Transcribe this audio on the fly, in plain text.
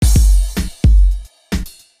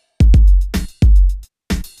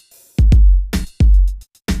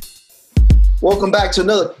Welcome back to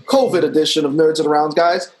another COVID edition of Nerds and Around,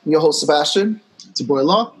 guys. I'm your host, Sebastian. It's your boy,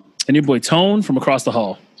 Law. And your boy, Tone, from across the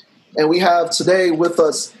hall. And we have today with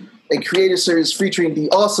us a creative series featuring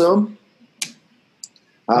the awesome...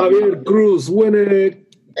 Javier Cruz, winning.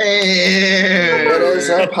 Hey! What is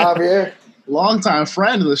up, Javier? Longtime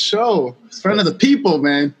friend of the show. Friend of the people,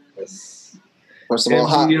 man. First of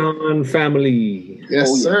all, Young family. Yes,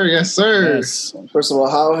 Oh, yeah. sir. Yes, sir. Yes. First of all,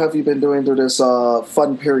 how have you been doing through this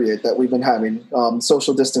fun period that we've been having,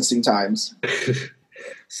 social distancing times?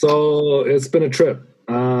 So it's been a trip.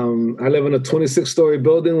 I live in a 26-story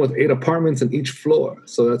building with 8 apartments in each floor.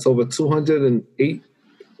 So that's over 208.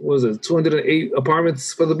 What was it? 208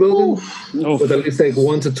 apartments for the building, with at least like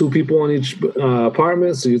 1 to 2 people in each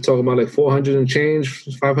apartment. So you're talking about like 400 and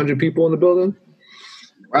change, 500 people in the building.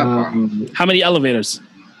 How many elevators?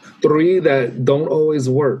 3 that don't always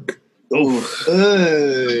work. So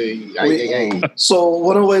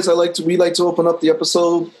one of the ways we like to open up the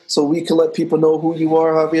episode so we can let people know who you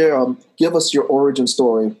are, Javier. Give us your origin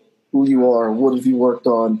story, who you are, what have you worked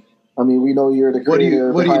on. I mean, we know you're the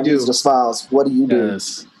creator behind the Smiles. What do you do?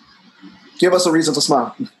 Yes. Give us a reason to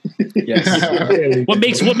smile. Yes. What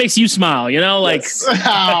makes you smile? You know, like.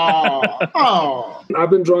 I've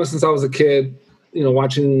been drawing since I was a kid. You know,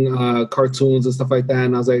 watching cartoons and stuff like that,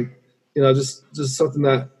 and I was like, you know, just something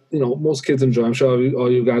that most kids enjoy. I'm sure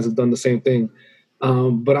all you guys have done the same thing.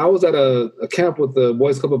 But I was at a camp with the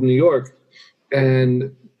Boys Club of New York,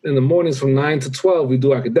 and in the mornings from 9 to 12 we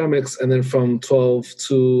do academics, and then from 12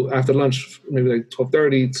 to after lunch, maybe like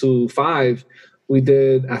 12:30 to 5, we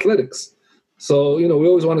did athletics. So we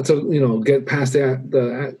always wanted to get past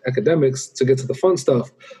the academics to get to the fun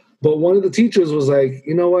stuff. But one of the teachers was like,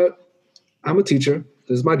 you know what? I'm a teacher.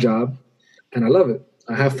 This is my job, and I love it.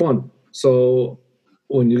 I have fun. So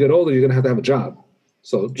when you get older, you're going to have a job.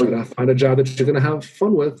 So try to find a job that you're going to have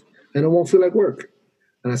fun with, and it won't feel like work.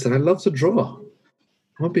 And I said, I love to draw. I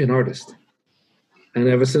want to be an artist. And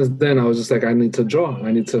ever since then, I was just like, I need to draw.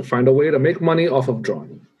 I need to find a way to make money off of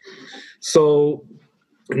drawing. So,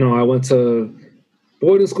 I went to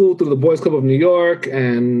boarding school through the Boys Club of New York,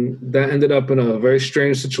 and that ended up in a very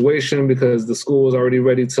strange situation because the school was already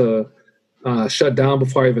ready to shut down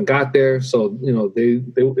before I even got there. So, they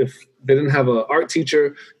if they didn't have an art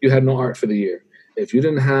teacher, you had no art for the year. If you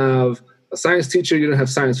didn't have a science teacher, you didn't have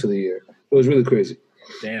science for the year. It was really crazy.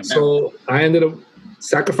 Damn. So I ended up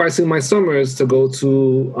sacrificing my summers to go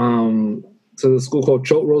to the school called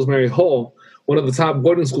Choate Rosemary Hall, one of the top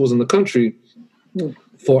boarding schools in the country,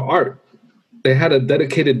 for art. They had a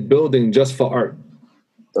dedicated building just for art.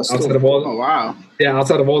 Outside of all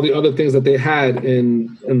the other things that they had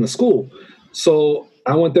in the school. So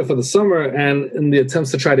I went there for the summer, and in the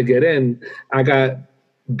attempts to try to get in, I got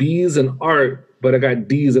B's in art, but I got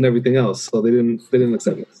D's in everything else. So they didn't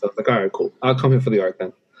accept me. So I was like, all right, cool. I'll come here for the art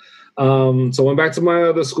then. So I went back to my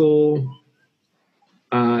other school.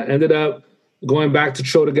 Ended up going back to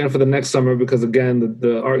Choate again for the next summer because, again,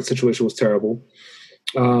 the art situation was terrible.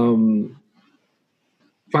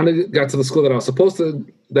 Finally got to the school that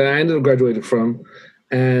I ended up graduating from,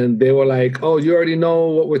 and they were like, oh, you already know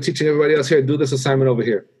what we're teaching everybody else here. Do this assignment over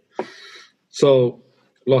here. So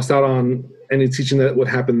lost out on any teaching that would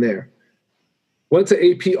happen there. Went to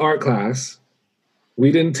AP art class.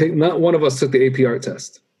 Not one of us took the AP art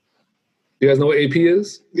test. You guys know what AP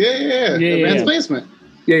is? Yeah. Advanced placement.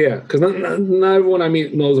 Yeah. Because not everyone I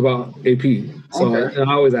meet knows about AP. So I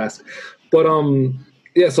always ask. But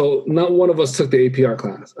so not one of us took the AP art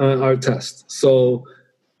class, art test. So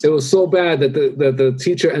it was so bad that the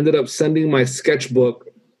teacher ended up sending my sketchbook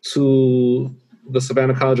to the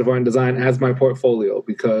Savannah College of Art and Design as my portfolio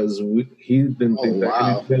because he didn't think that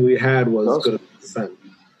anything we had was good enough to send,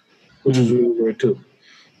 which was really weird too.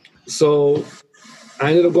 So I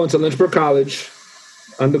ended up going to Lynchburg College,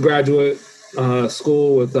 undergraduate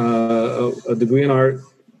school with a degree in art.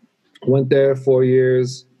 Went there 4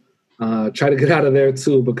 years. Tried to get out of there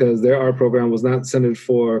too because their art program was not centered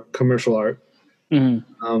for commercial art.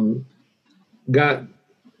 Mm-hmm. Got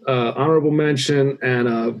honorable mention and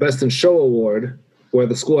a Best in Show award where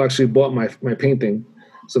the school actually bought my painting.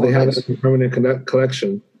 So they had it in a permanent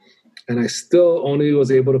collection. And I still only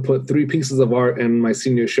was able to put 3 pieces of art in my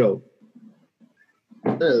senior show.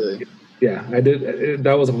 Really? Yeah, I did.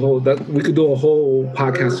 That was we could do a whole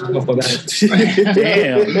podcast off of that.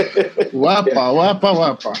 Damn.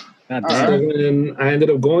 Wappa. And I ended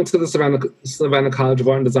up going to the Savannah College of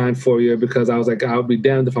Art and Design for a year because I was like, I'll be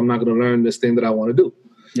damned if I'm not going to learn this thing that I want to do.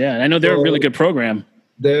 Yeah, I know they're a really good program.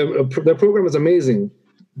 Their program is amazing,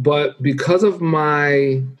 but because of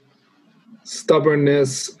my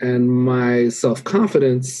stubbornness and my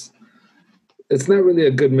self-confidence, it's not really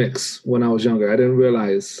a good mix when I was younger. I didn't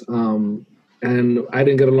realize. And I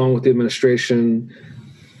didn't get along with the administration.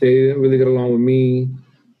 They didn't really get along with me.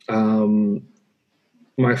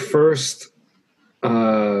 My first,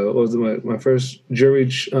 what was it, my first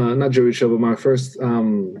jury, not jury show, but my first,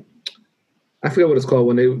 I forget what it's called,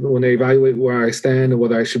 when they evaluate where I stand and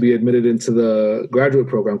whether I should be admitted into the graduate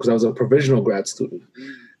program, because I was a provisional grad student.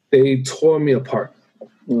 They tore me apart.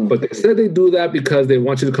 But they said they do that because they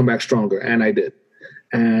want you to come back stronger, and I did.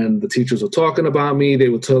 And the teachers were talking about me. They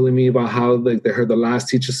were telling me about how they heard the last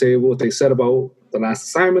teacher say what they said about the last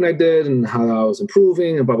assignment I did and how I was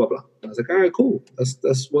improving and blah, blah, blah. I was like, all right, cool.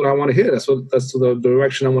 That's what I want to hear. That's the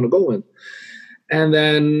direction I want to go in. And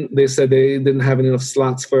then they said they didn't have enough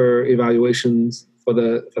slots for evaluations for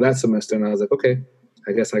that semester. And I was like, okay,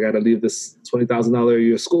 I guess I got to leave this $20,000 a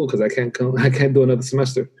year school because I can't do another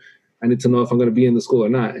semester. I need to know if I'm going to be in the school or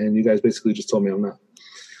not. And you guys basically just told me I'm not.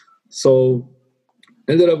 So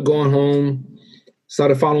ended up going home,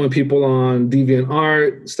 started following people on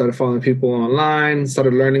DeviantArt, started following people online,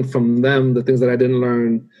 started learning from them the things that I didn't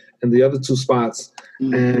learn in the other two spots.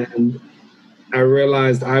 And I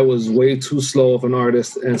realized I was way too slow of an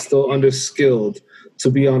artist and still underskilled to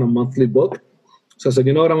be on a monthly book. So I said,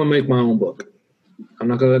 you know what? I'm going to make my own book. I'm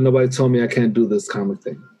not going to let nobody tell me I can't do this comic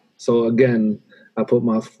thing. So again, I put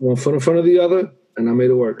my one foot in front of the other, and I made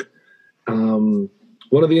it work. One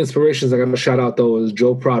of the inspirations I got to shout out, though, is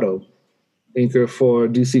Joe Prado, inker for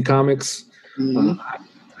DC Comics.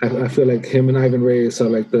 I feel like him and Ivan Reyes are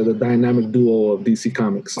like the dynamic duo of DC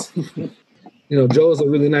Comics. Joe's a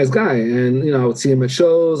really nice guy, and, I would see him at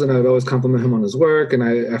shows, and I'd always compliment him on his work, and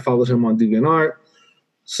I followed him on DeviantArt.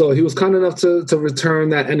 So he was kind enough to return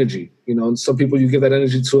that energy. And some people you give that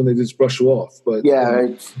energy to and they just brush you off. But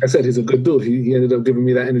like I said, he's a good dude. He ended up giving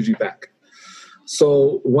me that energy back.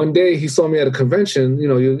 So one day he saw me at a convention.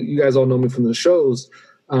 You guys all know me from the shows.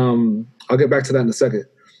 I'll get back to that in a second.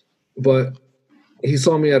 But he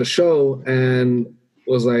saw me at a show and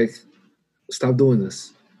was like, stop doing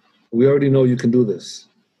this. We already know you can do this.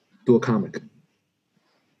 Do a comic.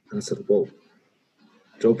 And I said, whoa.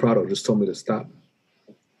 Joe Prado just told me to stop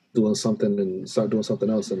doing something and start doing something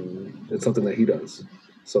else, and it's something that he does.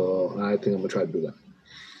 So I think I'm gonna try to do that.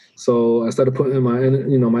 So I started putting my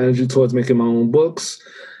energy towards making my own books,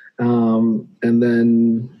 and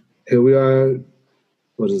then here we are.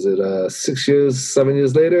 What is it? 7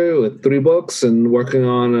 years later, with 3 books and working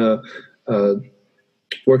on a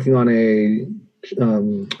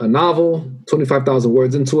novel, 25,000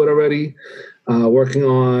 words into it already. Working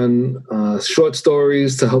on short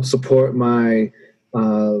stories to help support my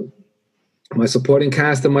supporting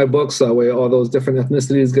cast in my book, so that way all those different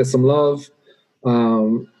ethnicities get some love,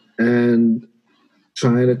 and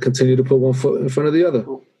trying to continue to put one foot in front of the other.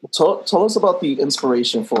 Tell us about the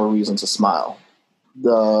inspiration for A Reason to Smile,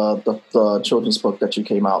 the children's book that you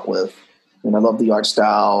came out with. And I love the art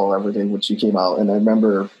style, everything which you came out. And I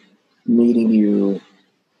remember meeting you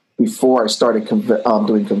before I started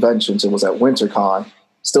doing conventions. It was at WinterCon.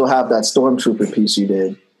 Still have that Stormtrooper piece you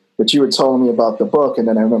did. But you were telling me about the book, and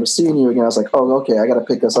then I remember seeing you again. I was like, oh, okay, I got to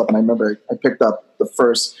pick this up. And I remember I picked up the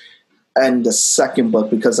first and the second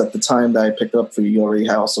book, because at the time that I picked up for you already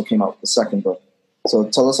also came out with the second book. So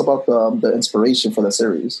tell us about the inspiration for the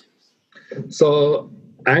series. So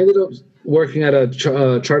I ended up working at a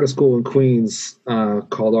charter school in Queens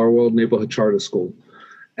called Our World Neighborhood Charter School.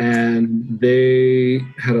 And they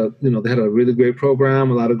had a really great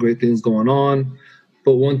program, a lot of great things going on.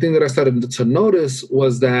 But one thing that I started to notice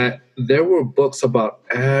was that there were books about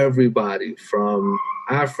everybody, from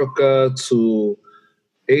Africa to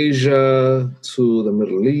Asia to the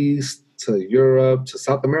Middle East to Europe to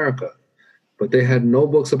South America. But they had no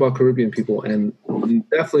books about Caribbean people, and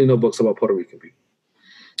definitely no books about Puerto Rican people.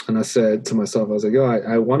 And I said to myself, I was like,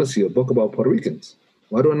 I want to see a book about Puerto Ricans.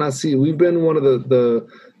 Why do I not see? We've been one of the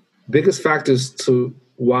biggest factors to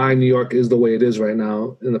why New York is the way it is right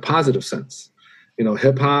now in the positive sense.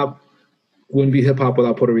 Hip-hop wouldn't be hip-hop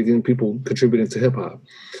without Puerto Rican people contributing to hip-hop.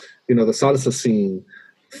 The salsa scene,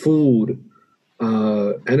 food,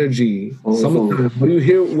 energy, summertime. What do you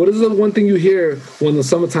hear? What is the one thing you hear when the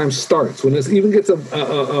summertime starts? When it even gets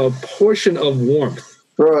a portion of warmth?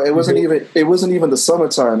 Bro, it wasn't even the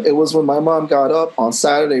summertime. It was when my mom got up on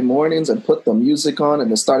Saturday mornings and put the music on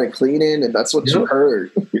and then started cleaning, and that's what you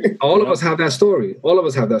heard. All of us have that story.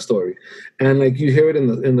 And like you hear it in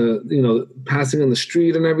the passing in the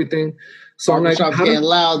street and everything. So I'm like, getting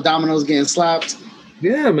loud, dominoes getting slapped.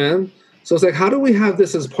 Yeah, man. So it's like, how do we have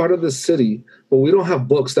this as part of the city, but we don't have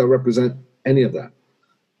books that represent any of that?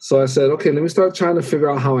 So I said, okay, let me start trying to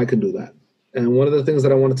figure out how I can do that. And one of the things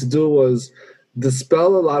that I wanted to do was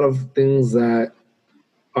dispel a lot of things that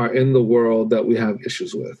are in the world that we have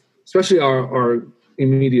issues with, especially our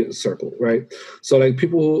immediate circle, right? So like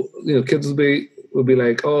people, kids will be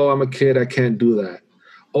like, oh, I'm a kid, I can't do that.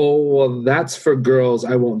 Oh, well, that's for girls,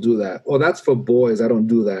 I won't do that. Or that's for boys, I don't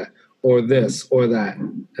do that. Or this or that.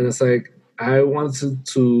 And it's like, I wanted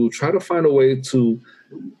to try to find a way to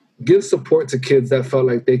give support to kids that felt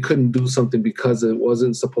like they couldn't do something because it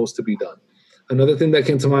wasn't supposed to be done. Another thing that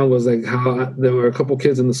came to mind was like how there were a couple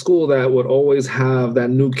kids in the school that would always have that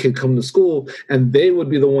new kid come to school, and they would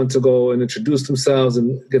be the one to go and introduce themselves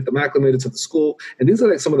and get them acclimated to the school. And these are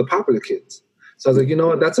like some of the popular kids. So I was like, you know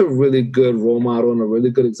what, that's a really good role model and a really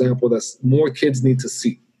good example that more kids need to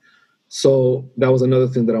see. So that was another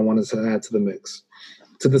thing that I wanted to add to the mix,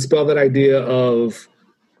 to dispel that idea of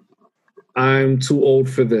I'm too old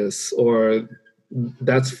for this, or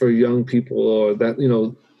that's for young people, or that,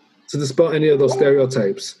 to dispel any of those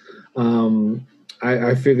stereotypes.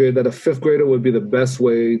 I figured that a fifth grader would be the best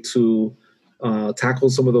way to tackle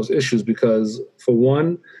some of those issues because, for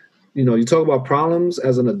one, you talk about problems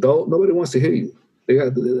as an adult, nobody wants to hear you.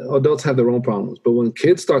 Adults have their own problems. But when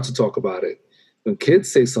kids start to talk about it, when kids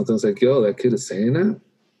say something, it's like, yo, that kid is saying that.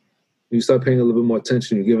 You start paying a little bit more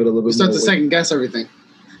attention. You give it a little bit more. You start to second guess everything.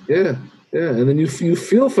 Yeah. And then you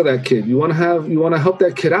feel for that kid. You want to help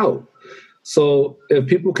that kid out. So if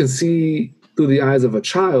people can see through the eyes of a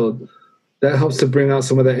child, that helps to bring out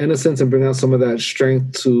some of that innocence and bring out some of that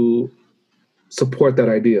strength to support that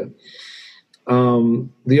idea.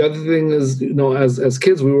 The other thing is, as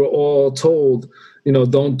kids, we were all told,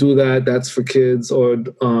 don't do that. That's for kids. Or,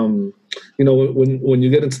 when you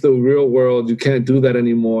get into the real world, you can't do that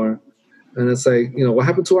anymore. And it's like, what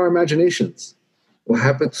happened to our imaginations? What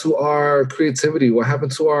happened to our creativity? What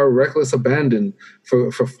happened to our reckless abandon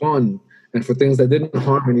for fun and for things that didn't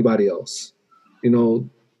harm anybody else?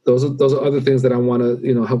 Those are other things that I want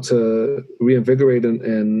to, help to reinvigorate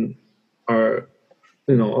in our,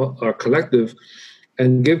 our collective,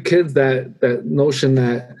 and give kids that notion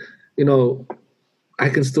that, I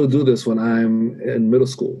can still do this when I'm in middle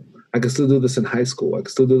school. I can still do this in high school. I can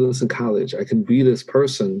still do this in college. I can be this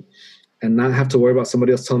person and not have to worry about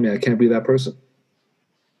somebody else telling me I can't be that person.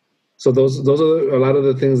 So those are a lot of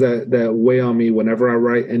the things that weigh on me whenever I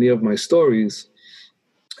write any of my stories.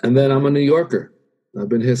 And then I'm a New Yorker. I've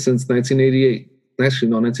been here since 1988. Actually,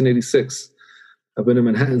 no, 1986. I've been in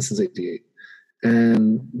Manhattan since 88.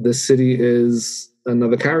 And this city is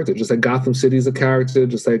another character. Just like Gotham City is a character,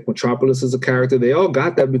 just like Metropolis is a character. They all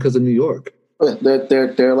got that because of New York.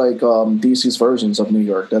 They're like DC's versions of New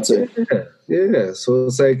York. That's it. Yeah. So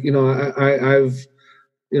it's like, I've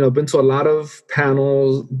been to a lot of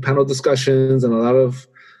panel discussions and a lot of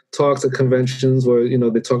talks at conventions where,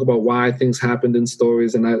 they talk about why things happened in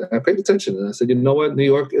stories. And I paid attention and I said, you know what? New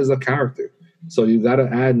York is a character. So you got to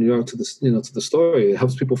add New York to the, to the story. It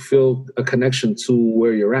helps people feel a connection to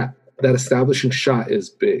where you're at. That establishing shot is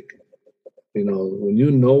big. When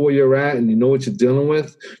you know where you're at and you know what you're dealing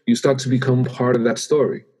with, you start to become part of that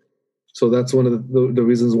story. So that's one of the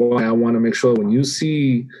reasons why I want to make sure when you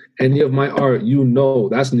see any of my art,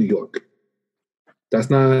 that's New York. That's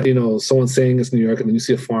not, someone saying it's New York and then you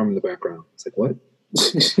see a farm in the background. It's like, what?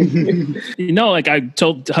 Like I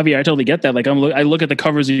told Javier, I totally get that. Like I look at the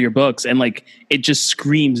covers of your books and like it just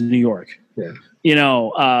screams New York. Yeah.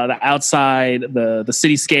 The outside, the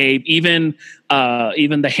cityscape, even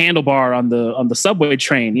the handlebar on the subway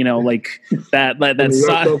train, like that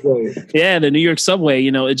the New York subway,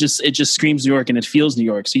 it just screams New York and it feels New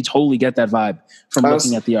York. So you totally get that vibe from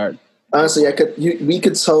looking at the art. Honestly, we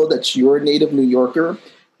could tell that you're a native New Yorker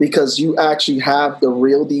because you actually have the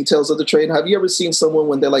real details of the train. Have you ever seen someone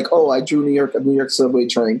when they're like, "Oh, I drew a New York subway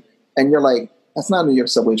train," and you're like, "That's not a New York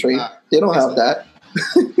subway train. They don't have that."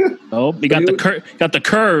 Oh, you got the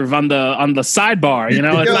curve on the sidebar.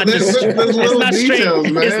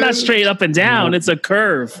 It's not straight up and down. It's a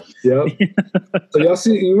curve. Yeah. So y'all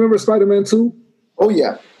see? You remember Spider-Man 2? Oh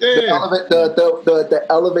yeah. The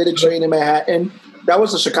elevated train in Manhattan. That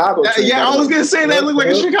was a Chicago train. Yeah, I was gonna say that looked like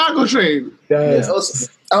a Chicago train. Yeah.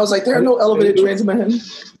 I was like, there are no elevated trains in Manhattan.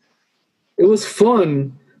 It was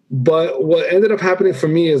fun. But what ended up happening for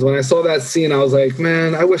me is when I saw that scene, I was like,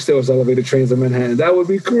 man, I wish there was elevated trains in Manhattan. That would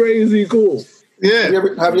be crazy cool. Yeah.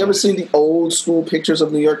 Have you ever seen the old school pictures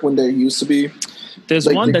of New York when there used to be? There's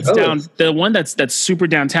one that's down. The one that's super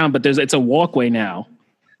downtown, but it's a walkway now.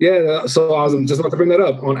 Yeah. So I was just about to bring that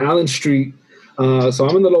up on Allen Street. So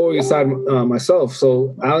I'm in the Lower East Side myself.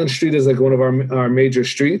 So Allen Street is like one of our major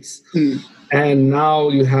streets. And now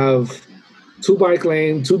you have two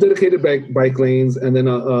dedicated bike lanes, and then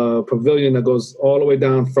a pavilion that goes all the way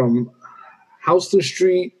down from Houston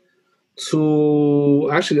Street to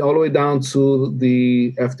actually all the way down to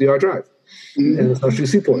the FDR Drive and the South Street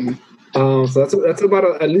Seaport. So that's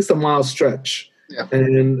about at least a mile stretch. Yeah.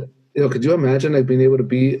 And could you imagine like being able to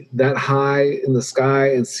be that high in the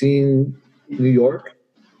sky and seeing New York?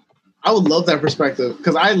 I would love that perspective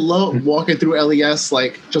because I love walking through LES,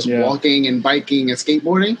 like just walking and biking and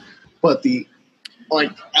skateboarding. But the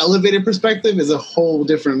elevated perspective is a whole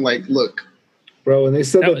different look. Bro, and they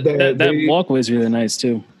said that walkway is really nice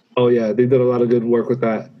too. Oh yeah, they did a lot of good work with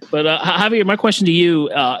that. But Javier, my question to you,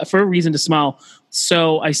 for a reason to smile.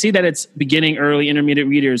 So I see that it's beginning, early, intermediate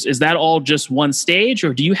readers. Is that all just one stage,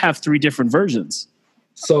 or do you have 3 different versions?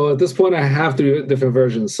 So at this point, I have 3 different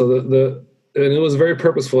versions. So and it was very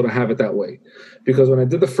purposeful to have it that way, because when I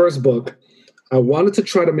did the first book, I wanted to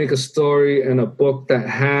try to make a story and a book that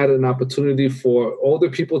had an opportunity for older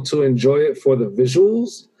people to enjoy it for the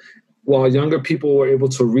visuals, while younger people were able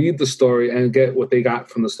to read the story and get what they got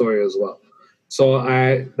from the story as well. So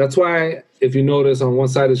that's why, if you notice, on one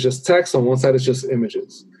side is just text, on one side is just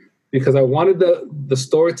images, because I wanted the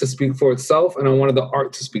story to speak for itself, and I wanted the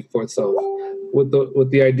art to speak for itself, with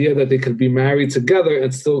the idea that they could be married together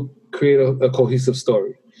and still create a cohesive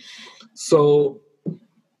story. So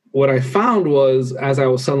what I found was, as I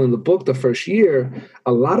was selling the book the first year,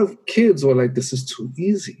 a lot of kids were like, this is too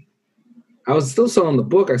easy. I was still selling the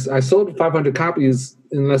book. I sold 500 copies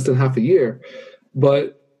in less than half a year,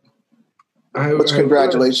 but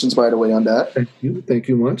congratulations, by the way, on that. Thank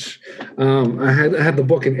you much. I had the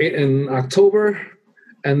book in October,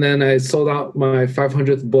 and then I sold out my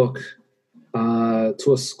 500th book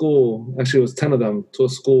to a school. Actually, it was 10 of them to a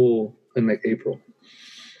school in April.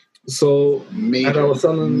 So major.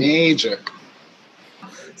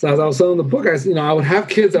 So as I was selling the book, I would have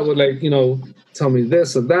kids that would tell me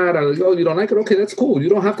this or that. I was like, oh, you don't like it? Okay, that's cool. You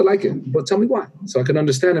don't have to like it, but tell me why, so I can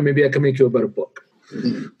understand, and maybe I can make you a better book.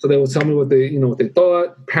 Mm-hmm. So they would tell me what they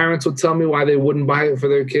thought. Parents would tell me why they wouldn't buy it for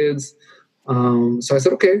their kids. So I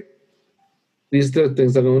said, okay, these are the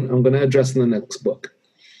things that I'm going to address in the next book.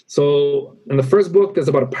 So in the first book, there's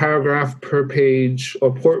about a paragraph per page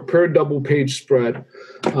or per double page spread.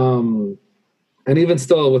 And even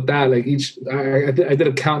still with that, I did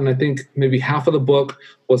a count, and I think maybe half of the book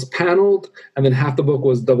was paneled, and then half the book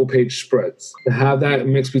was double page spreads. To have that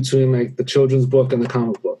mix between the children's book and the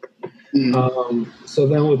comic book. Mm. So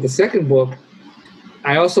then with the second book,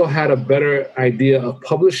 I also had a better idea of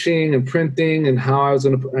publishing and printing and how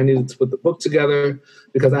I needed to put the book together,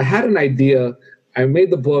 because I had an idea. I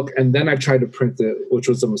made the book and then I tried to print it, which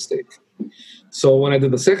was a mistake. So when I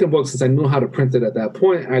did the second book, since I knew how to print it at that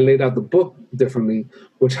point, I laid out the book differently,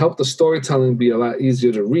 which helped the storytelling be a lot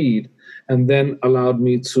easier to read, and then allowed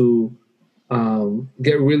me to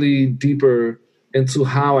get really deeper into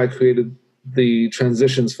how I created the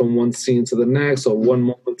transitions from one scene to the next, or one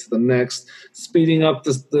moment to the next, speeding up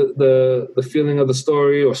the feeling of the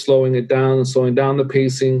story, or slowing it down and slowing down the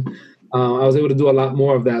pacing. I was able to do a lot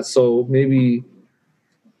more of that. So maybe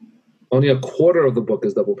only a quarter of the book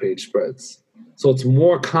is double page spreads. So it's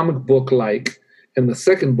more comic book-like in the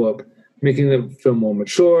second book, making it feel more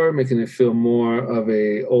mature, making it feel more of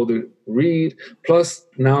a older read. Plus,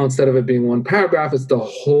 now instead of it being one paragraph, it's the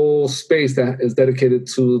whole space that is dedicated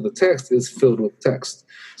to the text is filled with text.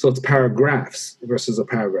 So it's paragraphs versus a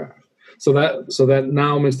paragraph. So that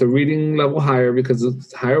now makes the reading level higher because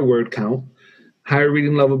it's higher word count, higher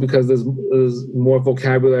reading level because there's more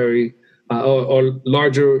vocabulary or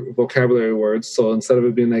larger vocabulary words. So instead of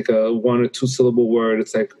it being like a 1 or 2 syllable word,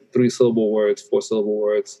 it's like 3 syllable words, 4 syllable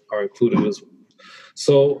words are included as well.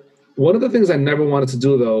 So one of the things I never wanted to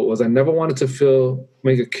do, though, was I never wanted to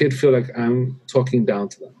make a kid feel like I'm talking down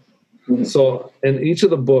to them. Mm-hmm. So in each of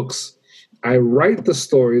the books, I write the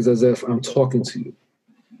stories as if I'm talking to you.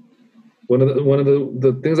 One of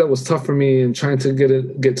the things that was tough for me in trying to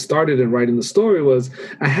get started in writing the story was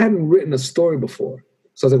I hadn't written a story before.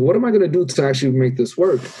 So I was like, what am I going to do to actually make this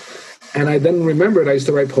work? And I then remembered I used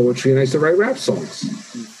to write poetry and I used to write rap songs.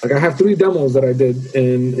 I have 3 demos that I did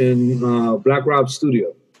in Black Rob's studio.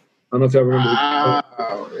 I don't know if y'all remember.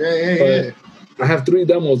 Wow. Yeah. I have 3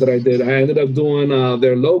 demos that I did. I ended up doing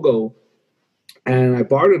their logo, and I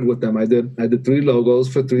bartered with them. I did 3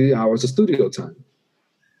 logos for 3 hours of studio time.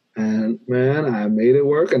 And man, I made it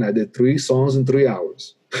work, and I did 3 songs in 3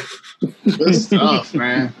 hours. Good stuff,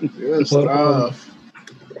 man. Good stuff.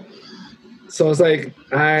 So it's like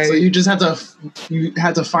So you just had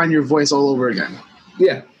to find your voice all over again.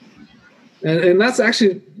 Yeah, and that's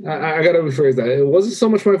actually I gotta rephrase that. It wasn't so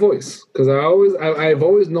much my voice, because I've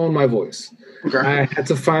always known my voice. Okay. I had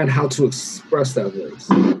to find how to express that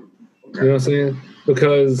voice. Okay. You know what I'm saying?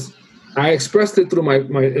 Because I expressed it through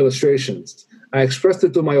my illustrations. I expressed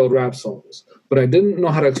it through my old rap songs, but I didn't know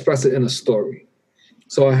how to express it in a story.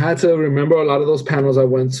 So I had to remember a lot of those panels I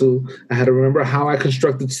went to. I had to remember how I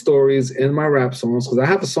constructed stories in my rap songs, because I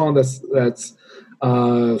have a song that's I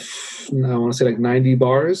want to say like 90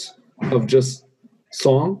 bars of just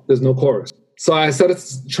song. There's no chorus. So I started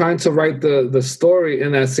trying to write the story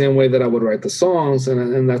in that same way that I would write the songs,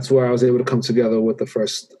 and that's where I was able to come together with the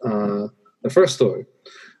first story.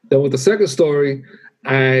 Then with the second story,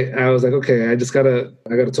 I was like, okay, I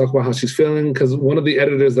gotta talk about how she's feeling, because one of the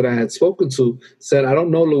editors that I had spoken to said, I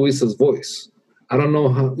don't know Luisa's voice. I don't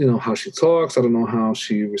know how she talks. I don't know how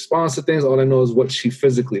she responds to things. All I know is what she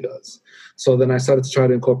physically does. So then I started to try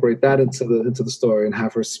to incorporate that into the story and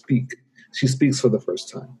have her speak. She speaks for the first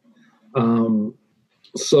time.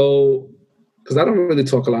 So, because I don't really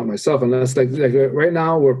talk a lot myself, unless like right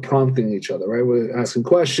now we're prompting each other, right? We're asking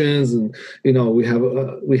questions, and we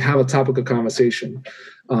have a topic of conversation.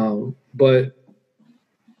 But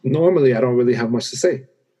normally I don't really have much to say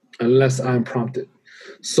unless I'm prompted.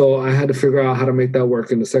 So I had to figure out how to make that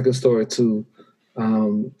work in the second story to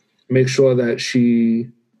make sure that she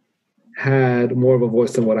had more of a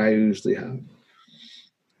voice than what I usually have.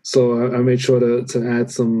 So I made sure to add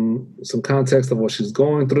some context of what she's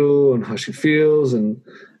going through and how she feels. And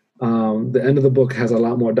the end of the book has a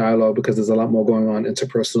lot more dialogue because there's a lot more going on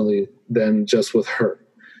interpersonally than just with her.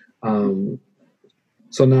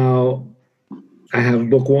 So now I have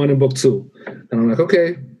book 1 and book 2. And I'm like,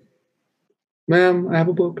 okay, ma'am, I have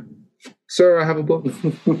a book. Sir, I have a book.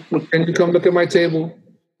 Can you come look at my table?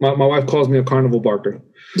 My wife calls me a carnival barker.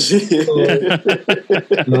 So,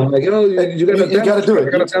 and I'm like, you got to do it. I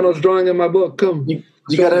got a Thanos drawing in my book. Come.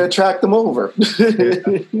 You got to attract them over.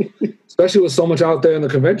 Especially with so much out there in the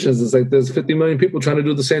conventions. It's like there's 50 million people trying to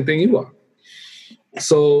do the same thing you are.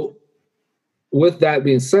 So with that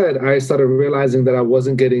being said, I started realizing that I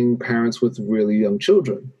wasn't getting parents with really young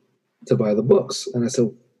children to buy the books. And I said,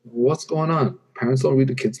 what's going on? Parents don't read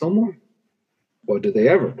the kids no more? Or did they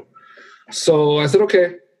ever? So I said,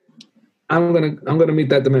 okay, I'm gonna meet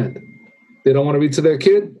that demand. They don't want to read to their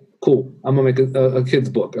kid? Cool. I'm gonna make a kid's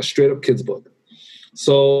book, a straight up kid's book.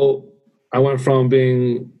 So I went from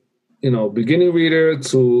being, beginning reader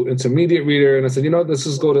to intermediate reader, and I said, let's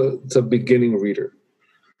just go to beginning reader.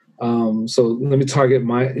 So let me target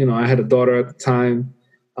I had a daughter at the time.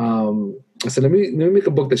 I said, let me make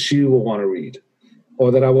a book that she will want to read,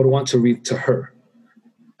 or that I would want to read to her.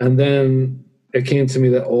 And then it came to me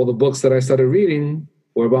that all the books that I started reading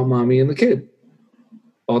were about mommy and the kid.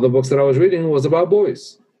 All the books that I was reading was about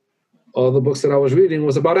boys. All the books that I was reading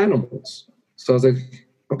was about animals. So I was like,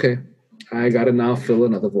 okay, I got to now fill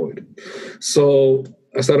another void. So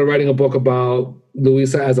I started writing a book about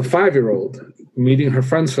Luisa as a 5-year-old meeting her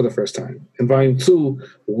friends for the first time. In volume 2,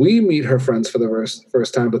 we meet her friends for the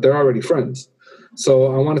first time, but they're already friends.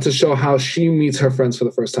 So I wanted to show how she meets her friends for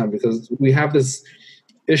the first time, because we have this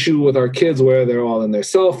issue with our kids where they're all in their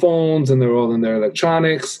cell phones and they're all in their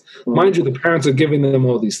electronics. Mind you, the parents are giving them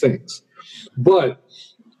all these things. But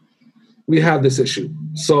we have this issue.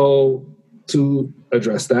 So to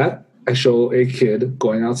address that, I show a kid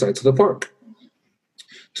going outside to the park.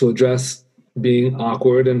 To address being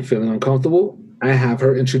awkward and feeling uncomfortable, I have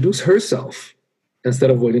her introduce herself instead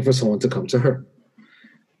of waiting for someone to come to her.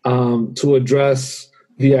 To address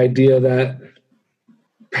the idea that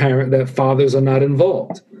fathers are not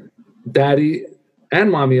involved. Daddy and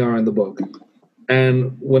mommy are in the book.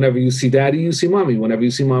 And whenever you see daddy, you see mommy. Whenever you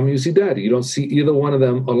see mommy, you see daddy. You don't see either one of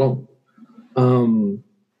them alone.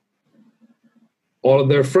 All of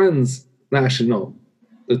their friends, actually, no.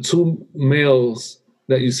 The 2 males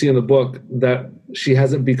that you see in the book that she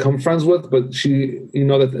hasn't become friends with, but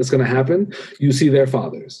that it's going to happen, you see their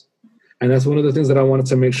fathers. And that's one of the things that I wanted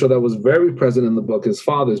to make sure that was very present in the book is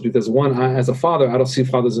fathers, because as a father, I don't see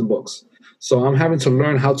fathers in books. So I'm having to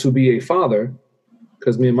learn how to be a father,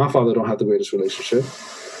 because me and my father don't have the greatest relationship.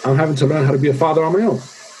 I'm having to learn how to be a father on my own.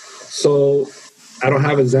 So I don't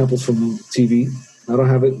have examples from TV. I don't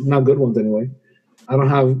have not good ones anyway. I don't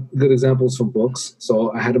have good examples from books.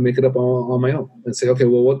 So I had to make it up on my own and say, okay,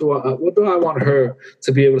 well, what do I want her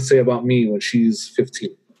to be able to say about me when she's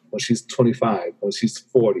 15, when she's 25, when she's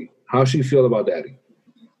 40? How she feel about daddy?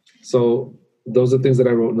 So those are things that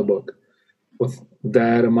I wrote in the book, with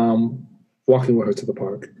dad and mom walking with her to the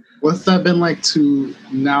park. What's that been like to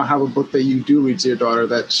now have a book that you do read to your daughter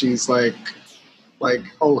that she's like,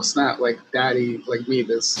 oh snap, like daddy, like me,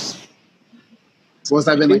 this. What's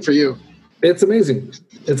that been like for you? It's amazing.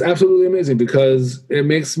 It's absolutely amazing, because it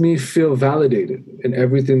makes me feel validated in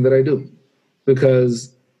everything that I do,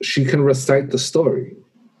 because she can recite the story.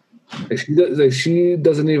 She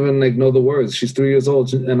doesn't even like know the words. She's 3 years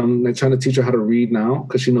old, and I'm like trying to teach her how to read now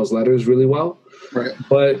because she knows letters really well. Right.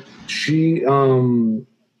 But she would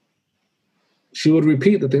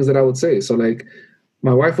repeat the things that I would say. So like,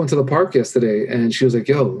 my wife went to the park yesterday, and she was like,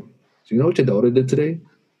 "Yo, do you know what your daughter did today?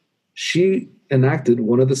 She enacted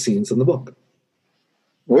one of the scenes in the book."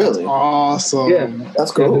 Really? Awesome. Yeah,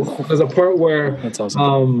 that's cool. There's a part where that's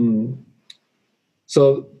awesome.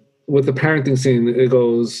 So with the parenting scene, it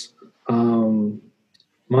goes,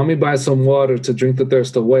 "Mommy buys some water to drink the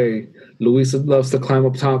thirst away. Luisa loves to climb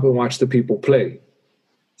up top and watch the people play."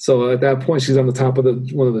 So at that point, she's on the top of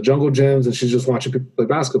one of the jungle gyms, and she's just watching people play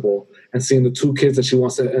basketball and seeing the 2 kids that she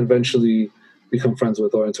wants to eventually become friends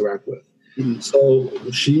with or interact with. Mm-hmm. So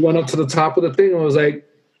she went up to the top of the thing and was like,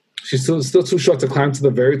 she's still too short to climb to the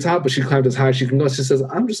very top, but she climbed as high as she can go. She says,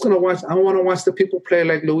 "I'm just going to watch. I want to watch the people play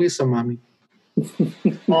like Luisa, Mommy."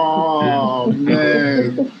 Oh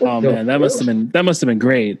man! Oh man, that must have been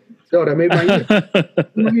great. Yo, that made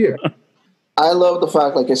my year. I love the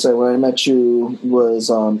fact, like I said, when I met you, was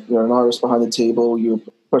you're an artist behind the table. You're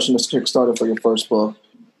pushing this Kickstarter for your first book,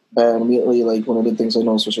 and immediately, like, one of the things I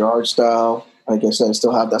noticed was your art style. Like I said, I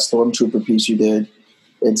still have that Stormtrooper piece you did.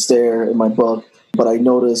 It's there in my book, but I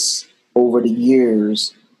noticed over the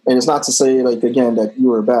years, and it's not to say, like, again, that you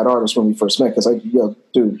were a bad artist when we first met, because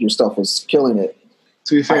dude, your stuff was killing it.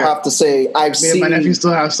 To be fair, I have to say, I've seen. Me and my nephew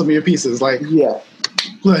still have some of your pieces. Like, yeah,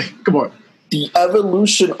 like, come on. The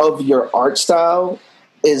evolution of your art style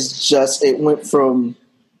is just, it went from,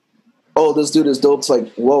 oh, this dude is dope, to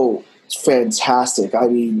like, whoa, it's fantastic. I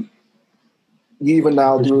mean, you even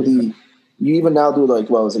now do like,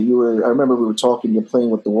 well, was it, I remember we were talking, you're playing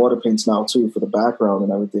with the water paints now too for the background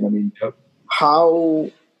and everything. I mean, yep.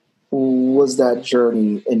 How was that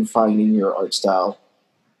journey in finding your art style?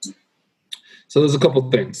 So there's a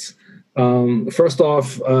couple things. First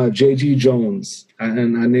off, J.G. Jones,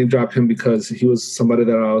 and I name drop him because he was somebody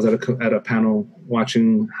that I was at a panel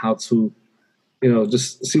watching how to,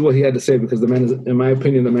 just see what he had to say, because the man is, in my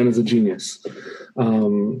opinion, the man is a genius.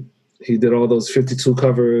 He did all those 52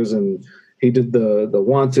 covers, and he did the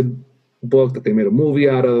Wanted book that they made a movie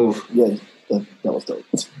out of. Yeah, that was dope.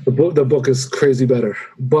 The book is crazy better,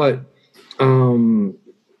 but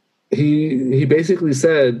he basically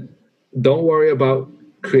said, don't worry about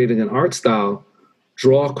creating an art style,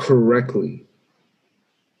 draw correctly.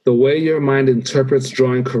 The way your mind interprets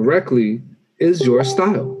drawing correctly is your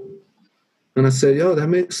style. And I said, yo, that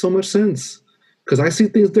makes so much sense, because I see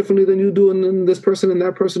things differently than you do, and then this person and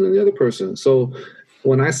that person and the other person. So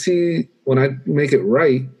when I make it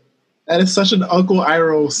right. And it's such an Uncle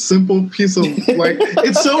Iroh simple piece of, like,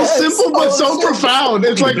 it's so simple but so profound.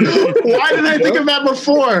 It's like, why did I think of that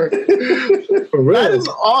before? For real. That is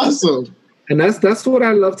awesome. And that's what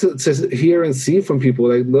I love to hear and see from people,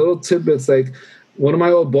 like little tidbits. Like, one of my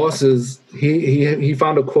old bosses, he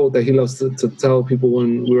found a quote that he loves to tell people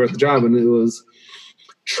when we were at the job, and it was,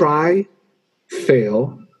 try,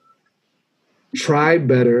 fail, try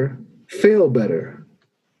better, fail better.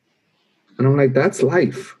 And I'm like, that's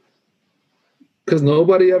life. Because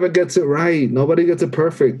nobody ever gets it right. Nobody gets it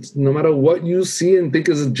perfect. No matter what you see and think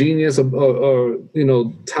is a genius or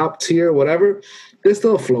top tier, whatever, there's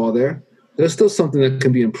still a flaw there. There's still something that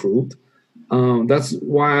can be improved. That's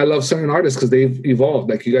why I love certain artists, because they've evolved.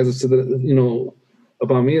 Like you guys have said,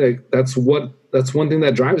 about me. Like that's one thing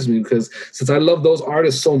that drives me, because since I love those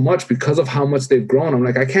artists so much because of how much they've grown, I'm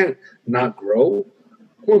like, I can't not grow.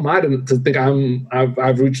 Who am I to think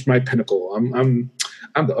I've reached my pinnacle? I'm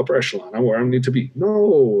the upper echelon. I'm where I need to be.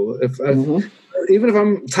 No, even if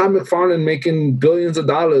I'm Todd McFarlane making billions of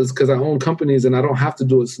dollars because I own companies and I don't have to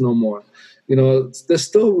do it no more, there's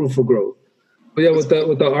still room for growth. But yeah, with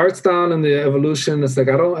the art style and the evolution, it's like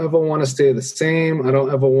I don't ever want to stay the same. I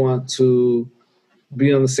don't ever want to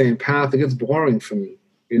be on the same path. It gets boring for me.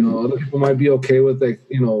 Other people might be okay with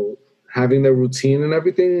having their routine and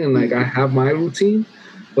everything, and like I have my routine,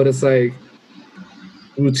 but it's like,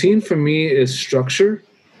 routine for me is structure,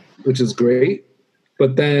 which is great,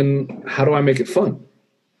 but then how do I make it fun?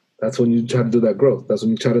 That's when you try to do that growth. That's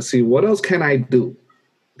when you try to see, what else can I do?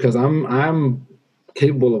 Because I'm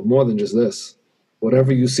capable of more than just this.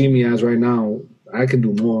 Whatever you see me as right now, I can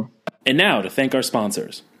do more. And now to thank our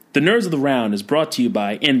sponsors. The Nerds of the Round is brought to you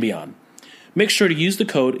by Nbeyond. Make sure to use the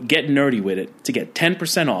code GETNERDY to get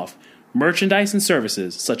 10% off merchandise and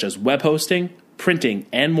services such as web hosting, printing,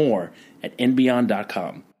 and more at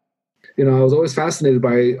nbeyond.com. I was always fascinated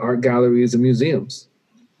by art galleries and museums.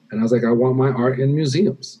 And I was like, I want my art in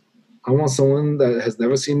museums. I want someone that has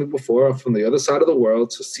never seen me before from the other side of the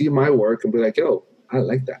world to see my work and be like, yo, I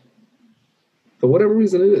like that. For whatever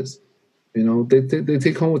reason it is. You know, they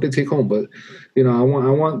take home what they take home, but you know, I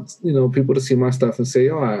want you know, people to see my stuff and say,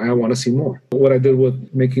 oh, I want to see more. What I did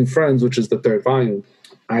with Making Friends, which is the 3rd volume,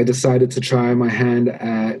 I decided to try my hand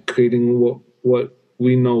at creating what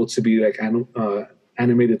we know to be like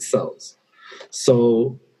animated cells.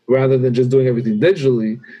 So rather than just doing everything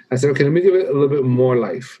digitally, I said, okay, let me give it a little bit more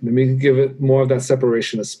life. Let me give it more of that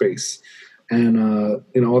separation of space. And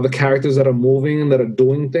you know, all the characters that are moving and that are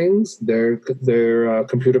doing things, they're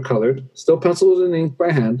computer colored, still penciled and inked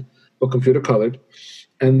by hand, but computer colored.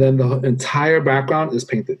 And then the entire background is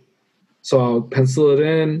painted. So I'll pencil it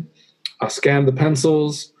in, I'll scan the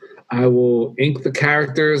pencils, I will ink the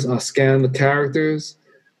characters, I'll scan the characters,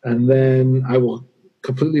 and then I will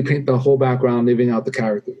completely paint the whole background, leaving out the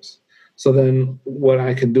characters. So then what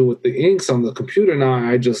I can do with the inks on the computer now,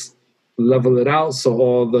 I just level it out so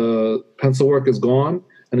all the pencil work is gone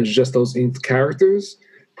and it's just those inked characters,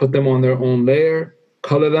 put them on their own layer,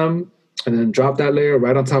 color them, and then drop that layer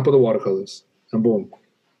right on top of the watercolors. And boom,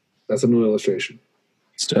 that's a new illustration.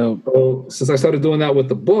 So since I started doing that with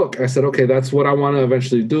the book, I said, okay, that's what I want to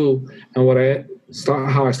eventually do. And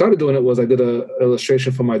how I started doing it was I did an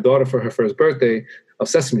illustration for my daughter for her first birthday of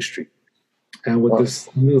Sesame Street. And with this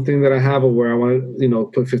new thing that I have where I want to, you know,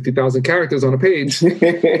 put 50,000 characters on a page. You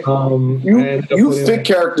fit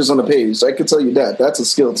characters on a page. I can tell you that. That's a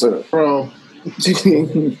skill too. Bro.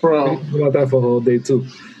 About that for a whole day too.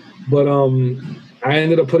 But I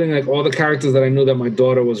ended up putting like all the characters that I knew that my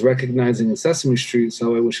daughter was recognizing in Sesame Street.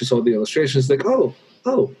 So when she saw the illustrations, like, oh.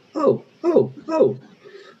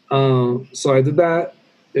 So I did that.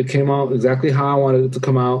 It came out exactly how I wanted it to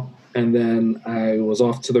come out. And then I was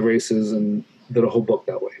off to the races and did a whole book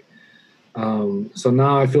that way. So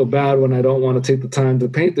now I feel bad when I don't want to take the time to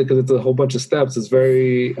paint it because it's a whole bunch of steps. It's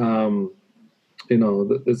very, you know,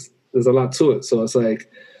 there's a lot to it. So it's like,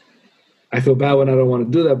 I feel bad when I don't want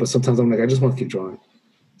to do that, but sometimes I'm like, I just want to keep drawing.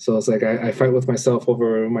 So it's like I fight with myself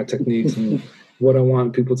over my techniques and what I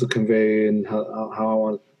want people to convey and how I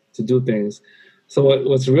want to do things. So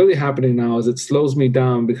what's really happening now is it slows me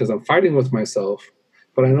down because I'm fighting with myself,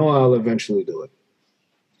 but I know I'll eventually do it.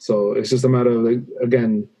 So it's just a matter of, like,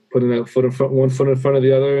 again, putting that one foot in front of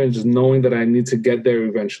the other and just knowing that I need to get there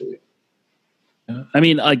eventually. I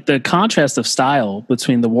mean, like the contrast of style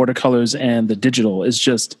between the watercolors and the digital is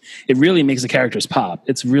just, it really makes the characters pop.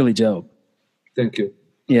 It's really dope. Thank you.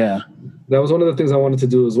 Yeah. That was one of the things I wanted to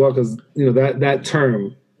do as well, because, you know, that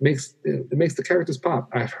term makes the characters pop.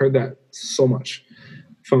 I've heard that so much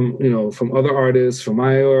from other artists, from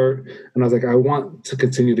my art. And I was like, I want to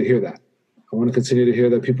continue to hear that. I want to continue to hear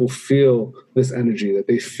that people feel this energy, that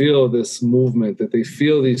they feel this movement, that they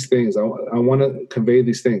feel these things. I want to convey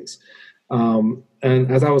these things. And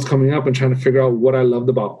as I was coming up and trying to figure out what I loved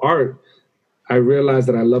about art, I realized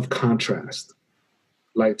that I love contrast,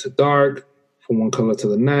 light to dark, from one color to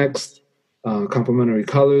the next, complementary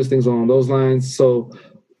colors, things along those lines. So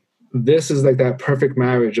this is like that perfect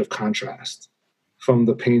marriage of contrast, from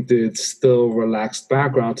the painted, still relaxed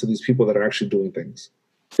background to these people that are actually doing things.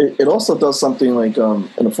 It also does something like in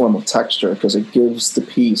the form of texture, because it gives the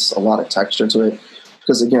piece a lot of texture to it.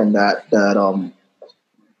 Because again,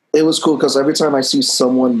 it was cool because every time I see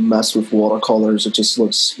someone mess with watercolors, it just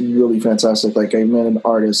looks really fantastic. Like I met an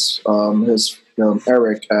artist,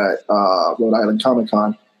 Eric at Rhode Island Comic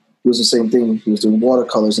Con. He was the same thing. He was doing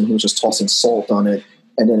watercolors and he was just tossing salt on it.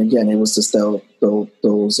 And then again, it was just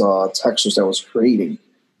those textures that I was creating.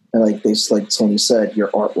 And like Tony said, your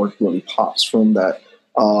artwork really pops from that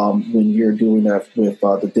when you're doing that with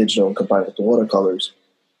the digital combined with the watercolors.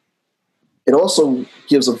 It also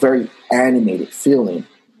gives a very animated feeling.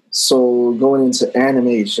 So going into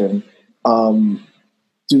animation, do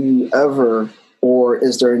you ever, or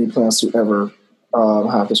is there any plans to ever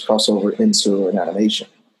have this crossover into an animation,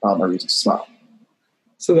 A Reason to Smile?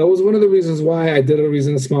 So that was one of the reasons why I did A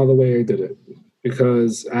Reason to Smile the way I did it.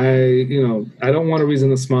 Because I don't want A Reason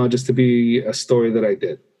to Smile just to be a story that I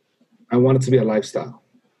did. I want it to be a lifestyle.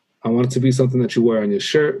 I want it to be something that you wear on your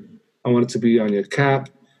shirt. I want it to be on your cap.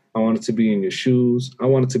 I want it to be in your shoes. I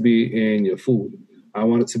want it to be in your food. I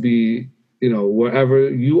want it to be, wherever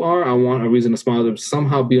you are, I want A Reason to Smile to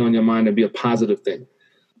somehow be on your mind and be a positive thing.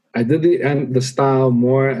 I did the style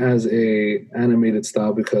more as a animated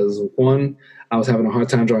style because, one, I was having a hard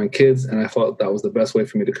time drawing kids, and I felt that was the best way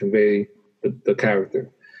for me to convey the character.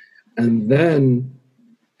 And then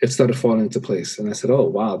it started falling into place. And I said, oh,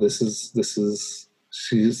 wow, this is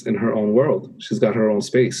she's in her own world. She's got her own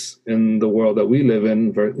space in the world that we live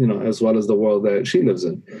in, as well as the world that she lives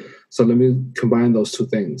in. So let me combine those two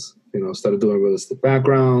things. Started doing realistic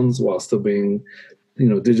backgrounds while still being,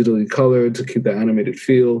 digitally colored to keep that animated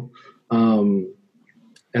feel.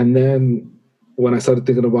 And then when I started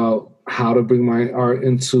thinking about how to bring my art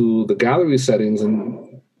into the gallery settings and,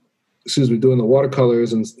 doing the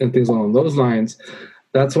watercolors and things along those lines,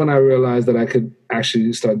 that's when I realized that I could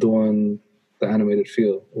actually start doing the animated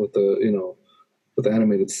feel with the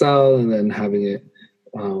animated cell and then having it.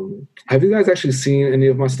 Have you guys actually seen any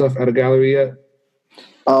of my stuff at a gallery yet?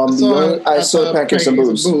 I saw Pancakes and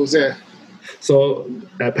Booze. Yeah. So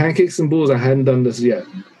at Pancakes and Booze, I hadn't done this yet.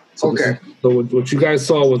 So what you guys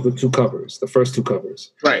saw was the 2 covers, the first 2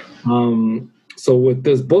 covers. Right. So with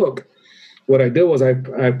this book, what I did was I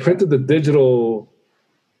printed the digital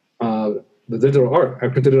art. I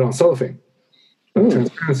printed it on cellophane,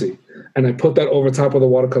 transparency, and I put that over top of the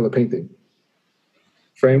watercolor painting.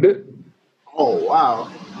 Framed it. Oh,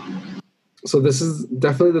 wow. So this is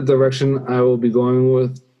definitely the direction I will be going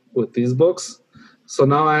with these books. So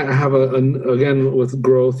now I have again, with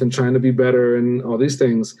growth and trying to be better and all these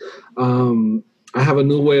things, I have a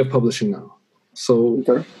new way of publishing now. So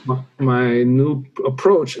my new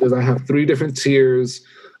approach is I have 3 different tiers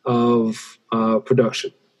of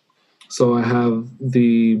production. So I have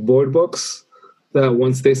the board books that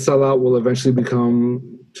once they sell out will eventually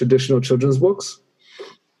become traditional children's books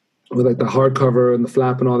with like the hardcover and the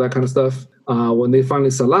flap and all that kind of stuff. When they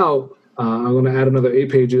finally sell out, I'm going to add another 8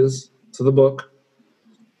 pages to the book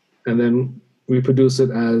and then reproduce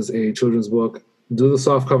it as a children's book, do the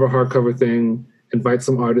softcover, hardcover thing, invite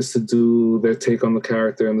some artists to do their take on the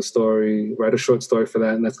character and the story, write a short story for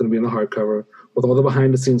that, and that's going to be in the hardcover with all the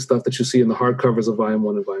behind-the-scenes stuff that you see in the hardcovers of Volume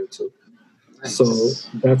 1 and Volume 2. Nice. So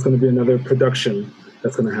that's going to be another production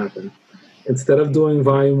that's going to happen. Instead of doing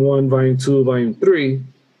Volume 1, Volume 2, Volume 3,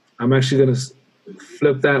 I'm actually going to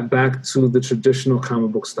flip that back to the traditional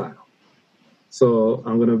comic book style. So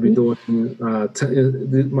I'm going to be doing,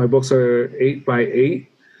 my books are 8x8.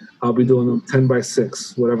 I'll be doing them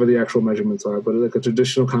 10x6, whatever the actual measurements are, but like a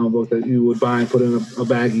traditional comic book that you would buy and put in a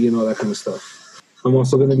baggie and all that kind of stuff. I'm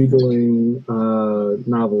also going to be doing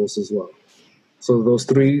novels as well. So those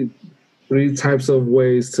three types of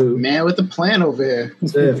ways to... Man with the plan over here.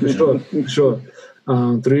 Yeah, for sure.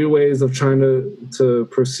 3 ways of trying to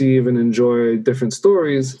perceive and enjoy different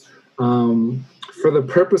stories for the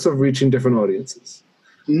purpose of reaching different audiences.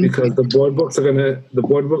 Mm-hmm. Because the board books and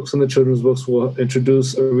the children's books will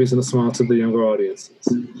introduce a reason to smile to the younger audiences.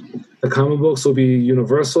 The comic books will be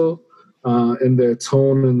universal in their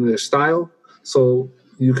tone and their style. So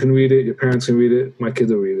you can read it, your parents can read it, my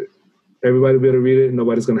kids will read it. Everybody will be able to read it and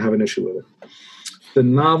nobody's going to have an issue with it. The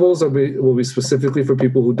novels will be specifically for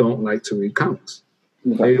people who don't like to read comics.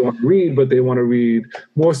 Okay. They want to read, but they want to read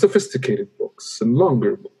more sophisticated books and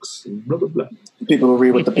longer books and blah, blah, blah. People will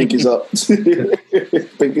read with the pinkies up.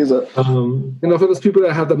 Pinkies up. For those people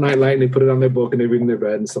that have the nightlight and they put it on their book and they read in their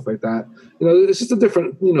bed and stuff like that, it's just a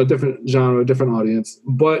different genre, different audience,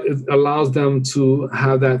 but it allows them to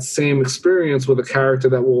have that same experience with a character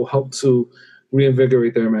that will help to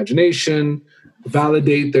reinvigorate their imagination,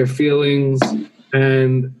 validate their feelings,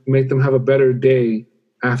 and make them have a better day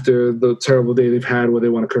after the terrible day they've had where they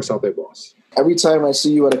want to curse out their boss. Every time I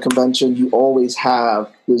see you at a convention, you always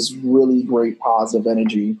have this really great positive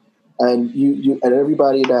energy. And you and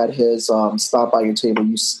everybody that has stopped by your table,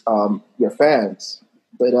 your fans,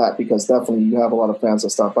 say that because definitely you have a lot of fans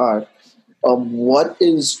that stop by. What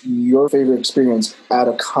is your favorite experience at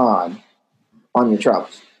a con on your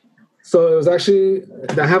travels? So it was actually,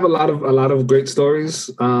 I have a lot of great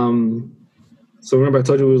stories. So remember, I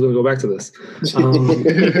told you we was going to go back to this.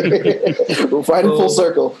 We'll find it full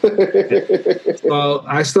circle. Well,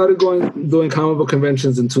 I started doing comic book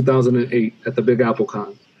conventions in 2008 at the Big Apple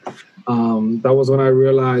Con. That was when I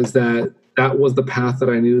realized that was the path that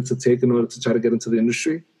I needed to take in order to try to get into the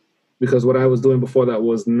industry. Because what I was doing before that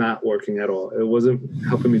was not working at all. It wasn't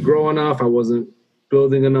helping me grow enough. I wasn't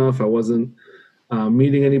building enough. I wasn't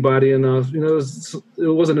meeting anybody enough. It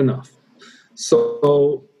wasn't enough.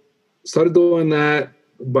 So started doing that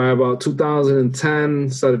by about 2010,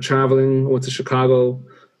 started traveling, went to Chicago,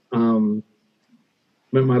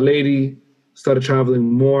 met my lady, started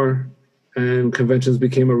traveling more, and conventions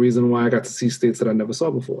became a reason why I got to see states that I never saw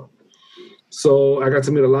before. So I got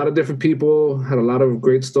to meet a lot of different people, had a lot of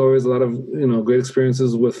great stories, a lot of great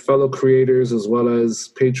experiences with fellow creators as well as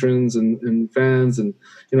patrons and fans. And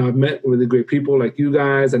I've met really great people like you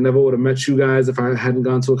guys. I never would have met you guys if I hadn't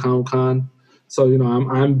gone to a Comic-Con. So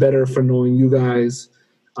I'm better for knowing you guys.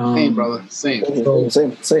 Same, brother. Same.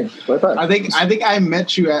 Same. Right back. I think I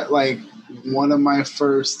met you at like one of my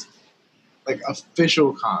first like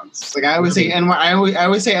official cons. Like I always say, I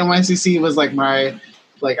always say NYCC was like my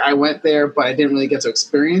I went there, but I didn't really get to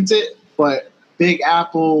experience it. But Big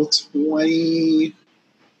Apple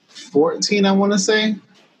 2014, I want to say,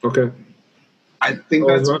 Okay. I think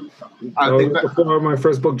before my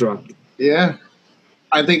first book dropped. Yeah.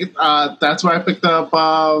 I think that's why I picked up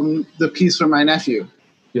the piece from my nephew.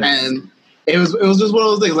 Yes. And it was just one of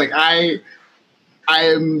those things. Like I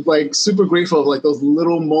am like super grateful of like those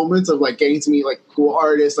little moments of like getting to meet like cool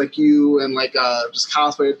artists like you and like just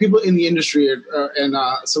cosplay people in the industry and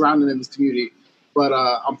surrounding in this community. But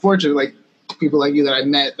unfortunately, like people like you that I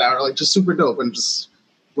met that are like just super dope and just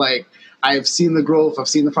like I've seen the growth, I've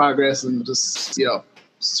seen the progress, and just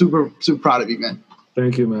super proud of you, man.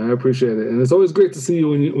 Thank you, man. I appreciate it, and it's always great to see you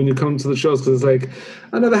when you come to the shows because it's like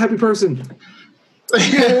another happy person.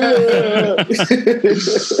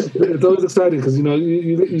 It's always exciting because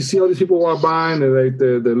you see all these people walk by and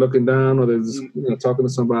they're looking down or they're just talking to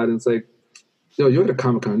somebody and it's like, yo, you're at a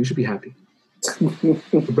Comic-Con, you should be happy.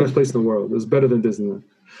 The best place in the world. It's better than Disneyland.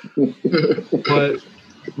 But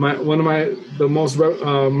one of the most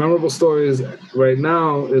memorable stories right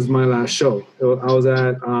now is my last show. I was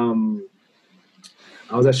at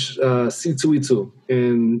C2E2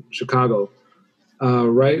 in Chicago,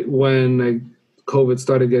 right when like COVID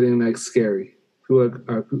started getting like scary. People were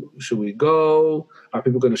like, should we go? Are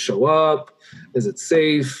people going to show up? Is it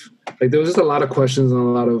safe? Like there was just a lot of questions and a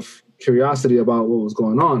lot of curiosity about what was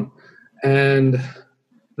going on. And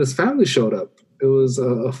this family showed up. It was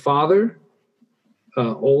a father,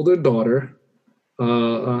 older daughter,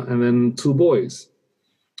 and then 2 boys.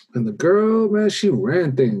 And the girl, man, she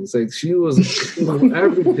ran things. Like she knew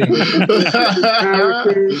everything.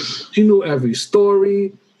 She knew every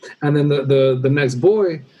story. And then the next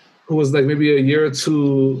boy, who was like maybe a year or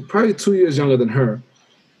two, probably 2 years younger than her,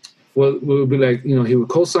 would be like, he would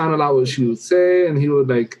co-sign a lot what she would say, and he would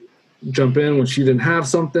like jump in when she didn't have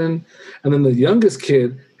something. And then the youngest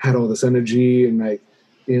kid had all this energy and like,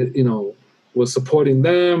 was supporting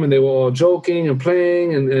them, and they were all joking and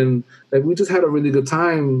playing, and like we just had a really good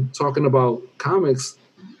time talking about comics.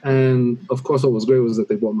 And of course, what was great was that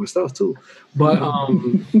they bought my stuff too. But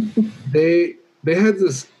they had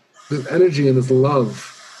this energy and this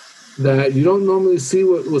love that you don't normally see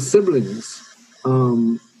with siblings.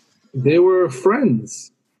 They were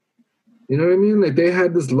friends. You know what I mean? Like they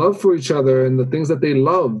had this love for each other and the things that they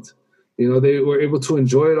loved. They were able to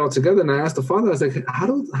enjoy it all together. And I asked the father, I was like, how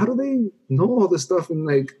do they know all this stuff and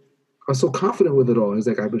like are so confident with it all? He's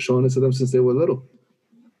like, I've been showing it to them since they were little.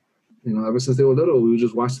 Ever since they were little, we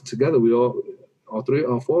just watched it together. We all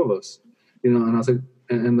 4 of us. And I was like,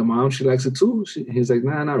 and the mom, she likes it too. He's like,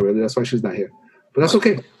 nah, not really. That's why she's not here. But that's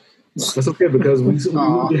okay. That's okay because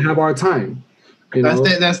we have our time.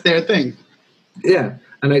 That's their thing. Yeah.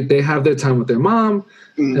 And like they have their time with their mom.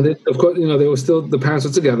 And then, of course, they were still, the parents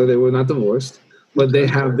were together. They were not divorced, but they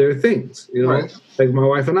have their things, Right. Like my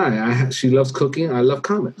wife and she loves cooking. I love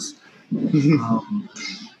comics.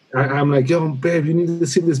 I'm like, yo, babe, you need to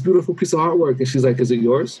see this beautiful piece of artwork. And she's like, is it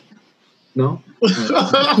yours? No.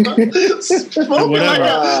 Spoken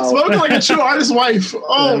like a true artist's wife.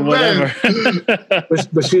 Oh man.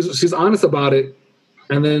 but she's honest about it.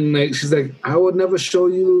 And then like she's like, I would never show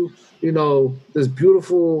you, this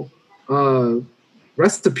beautiful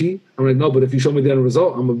recipe. I'm like, no, but if you show me the end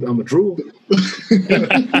result, I'm a drool.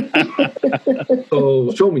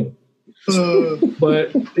 So show me.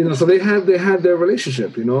 But so they had their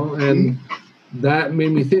relationship, and that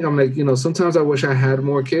made me think. I'm like, sometimes I wish I had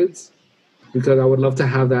more kids because I would love to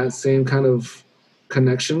have that same kind of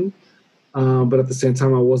connection. But at the same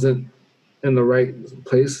time, I wasn't in the right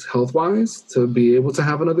place health-wise to be able to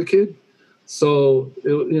have another kid. So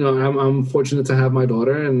I'm fortunate to have my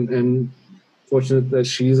daughter, and fortunate that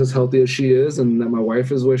she's as healthy as she is, and that my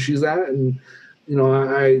wife is where she's at, and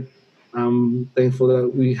I'm thankful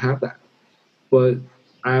that we have that. But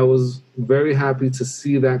I was very happy to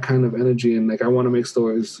see that kind of energy, and like I want to make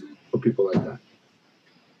stories for people like that.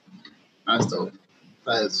 That's dope.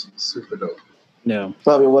 That is super dope. Yeah.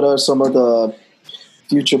 Bobby, what are some of the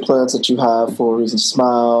future plans that you have for Reason to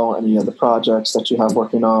Smile? Any other projects that you have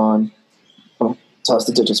working on? Toss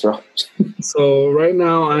the digits, bro. So right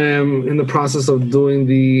now I am in the process of doing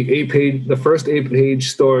the first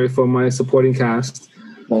 8-page story for my supporting cast.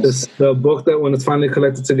 Nice. It's the book that when it's finally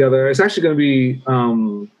collected together, it's actually going to be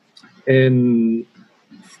in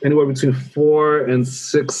anywhere between 4 and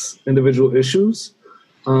 6 individual issues.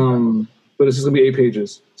 But it's just going to be 8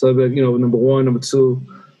 pages. So it'll be like, number 1, number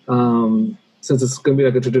 2, since it's going to be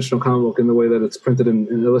like a traditional comic book in the way that it's printed and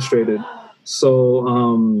illustrated.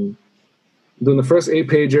 So doing the first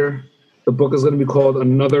 8-pager. The book is going to be called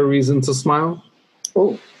Another Reason to Smile.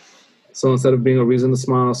 Oh. So instead of being a reason to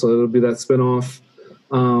smile, so it'll be that spinoff.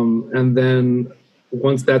 And then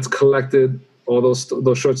once that's collected, all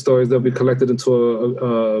those short stories, they'll be collected into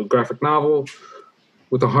a graphic novel.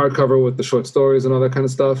 with the hardcover with the short stories and all that kind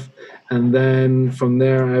of stuff. And then from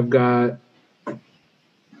there, I've got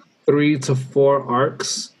 3 to 4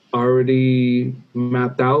 arcs already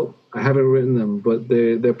mapped out. I haven't written them, but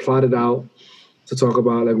they're plotted out to talk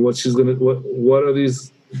about like what are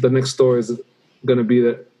the next stories gonna be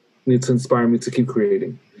that need to inspire me to keep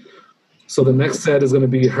creating. So the next set is gonna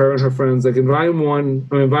be her and her friends. Like in volume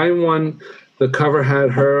one, the cover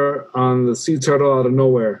had her on the sea turtle out of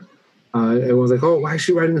nowhere. Everyone's like, oh, why is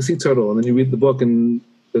she riding a sea turtle? And then you read the book and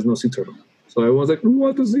there's no sea turtle. So everyone's like, who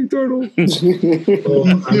wants a sea turtle? So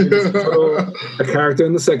I made the sea turtle a character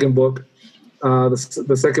in the second book.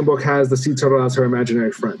 The second book has the sea turtle as her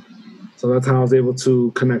imaginary friend. So that's how I was able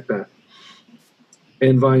to connect that.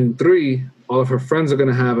 In volume 3, all of her friends are going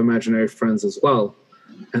to have imaginary friends as well.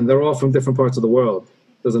 And they're all from different parts of the world.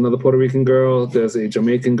 There's another Puerto Rican girl. There's a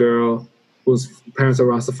Jamaican girl whose parents are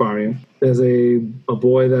Rastafarian. There's a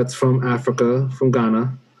boy that's from Africa, from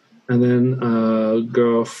Ghana. And then a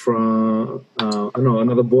girl from,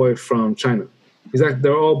 another boy from China.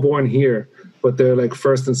 They're all born here, but they're like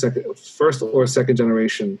first or second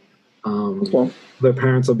generation. Okay. Their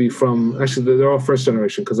parents will be from, actually, they're all first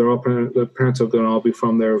generation because their parents are going to all be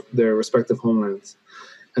from their respective homelands.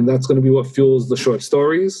 And that's going to be what fuels the short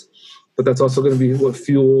stories, but that's also going to be what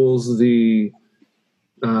fuels the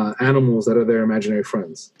animals that are their imaginary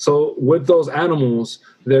friends. So with those animals,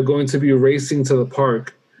 they're going to be racing to the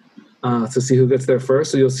park to see who gets there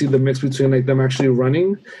first. So you'll see the mix between like them actually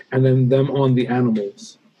running and then them on the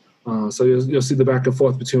animals. So you'll see the back and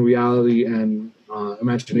forth between reality and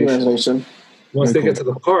imagination. Once they get to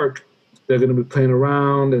the park, they're going to be playing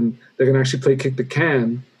around and they're going to actually play kick the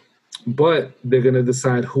can, but they're going to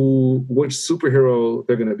decide which superhero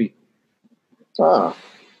they're going to be.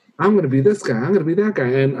 I'm going to be this guy. I'm going to be that guy.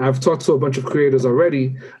 And I've talked to a bunch of creators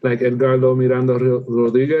already, like Edgardo Miranda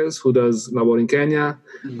Rodriguez, who does La Borinqueña.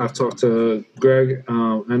 I've talked to Greg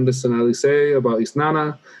Anderson Alice about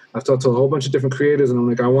Isnana. I've talked to a whole bunch of different creators, and I'm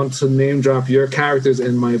like, I want to name drop your characters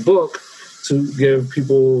in my book to give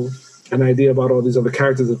people an idea about all these other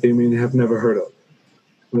characters that they may have never heard of.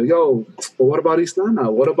 I'm like, yo, but what about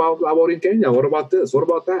Isnana? What about La Borinqueña? What about this? What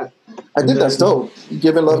about that? I think that's dope.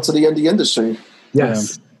 Giving love to the indie industry.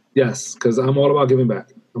 Yes. Yes, because I'm all about giving back.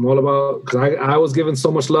 I'm all about, because I was given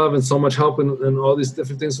so much love and so much help and all these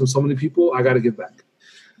different things from so many people, I got to give back.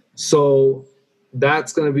 So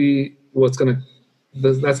that's going to be that's going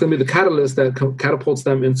to be the catalyst that catapults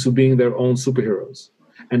them into being their own superheroes.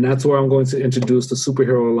 And that's where I'm going to introduce the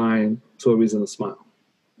superhero line to A Reason to Smile.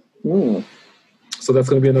 So that's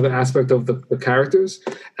going to be another aspect of the characters.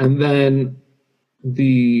 And then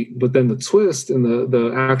the twist and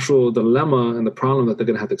the actual dilemma and the problem that they're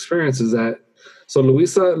going to have to experience is that, so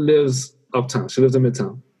Luisa lives uptown. She lives in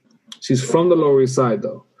Midtown. She's from the Lower East Side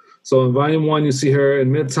though. So in volume 1, you see her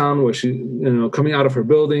in Midtown where she, coming out of her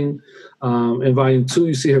building. In volume 2,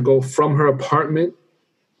 you see her go from her apartment,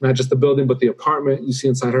 not just the building, but the apartment you see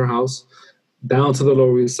inside her house, down to the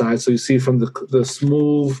Lower East Side. So you see from the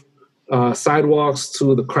smooth sidewalks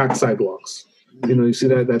to the cracked sidewalks. You see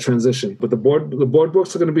that transition. But the board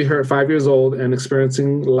books are going to be her at 5 years old and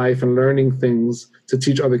experiencing life and learning things to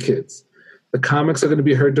teach other kids. The comics are going to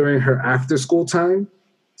be her during her after school time.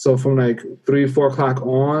 So from like 3, 4 o'clock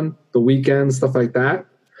on, the weekends, stuff like that.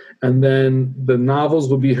 And then the novels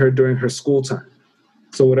will be her during her school time.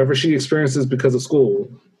 So whatever she experiences because of school,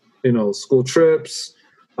 school trips,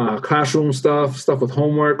 classroom stuff with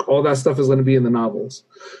homework, all that stuff is going to be in the novels.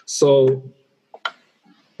 So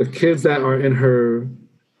the kids that are in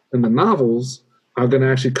the novels are going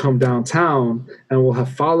to actually come downtown and will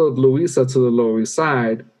have followed Luisa to the Lower East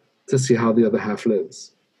Side to see how the other half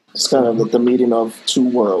lives. It's kind of like the meeting of two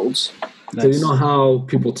worlds. So you know how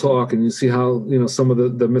people talk and you see how, some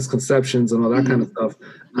of the misconceptions and all that kind of stuff.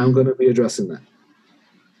 I'm going to be addressing that.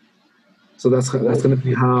 So that's going to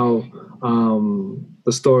be how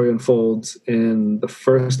the story unfolds in the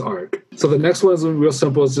first arc. So the next one is real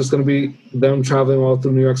simple. It's just going to be them traveling all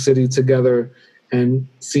through New York City together and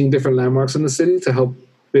seeing different landmarks in the city to help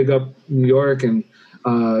big up New York and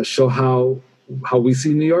show how we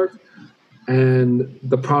see New York. And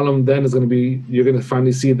the problem then is going to be, you're going to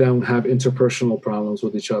finally see them have interpersonal problems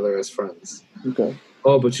with each other as friends. Okay.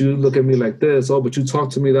 Oh, but you look at me like this. Oh, but you talk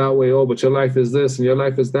to me that way. Oh, but your life is this and your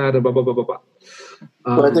life is that and blah, blah, blah, blah, blah.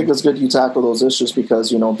 But I think it's good you tackle those issues because,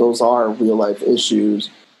 those are real life issues.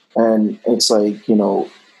 And it's like, we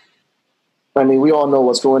all know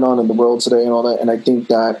what's going on in the world today and all that. And I think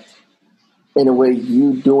that in a way,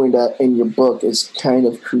 you doing that in your book is kind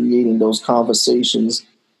of creating those conversations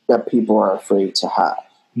that people are afraid to have.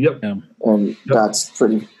 Yep. And that's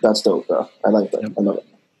dope, bro. I like that. Yep. I love it.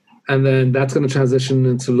 And then that's going to transition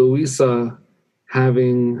into Luisa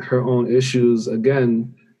having her own issues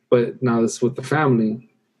again, but now it's with the family.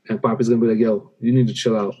 And Papi's going to be like, yo, you need to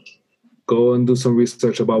chill out. Go and do some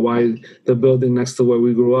research about why the building next to where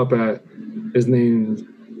we grew up at is named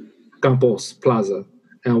Campos Plaza.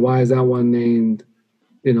 And why is that one named,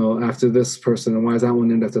 after this person? And why is that one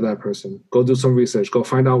named after that person? Go do some research. Go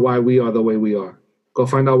find out why we are the way we are. Go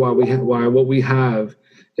find out why what we have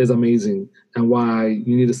is amazing and why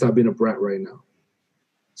you need to stop being a brat right now.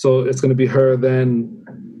 So it's going to be her then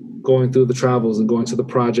going through the travels and going to the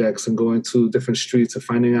projects and going to different streets and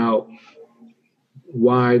finding out,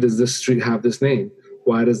 why does this street have this name?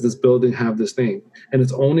 Why does this building have this name? And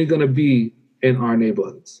it's only going to be in our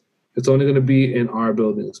neighborhoods. It's only going to be in our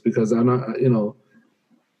buildings because I'm not,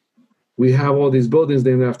 we have all these buildings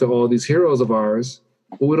named after all these heroes of ours,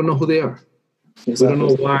 but we don't know who they are. Exactly. We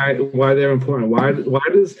don't know why they're important. Why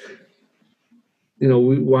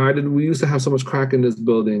did we used to have so much crack in this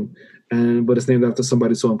building, but it's named after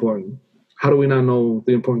somebody so important? How do we not know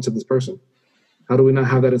the importance of this person? How do we not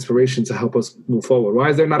have that inspiration to help us move forward? Why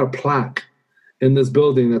is there not a plaque in this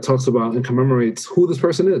building that talks about and commemorates who this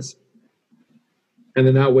person is? And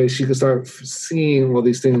then that way she could start seeing all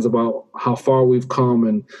these things about how far we've come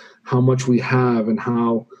and how much we have and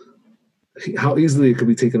how easily it could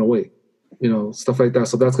be taken away, stuff like that.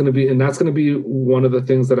 So that's going to be one of the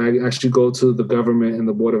things that I actually go to the government and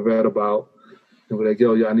the Board of Ed about. And be like,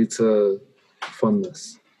 yo, I need to fund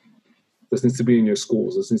this. This needs to be in your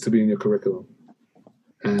schools. This needs to be in your curriculum.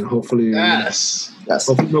 And hopefully,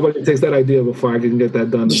 hopefully nobody takes that idea before I can get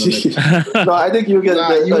that done. No, I think you get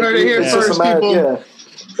it. You heard it here first, people.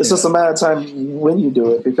 It's just a matter of time when you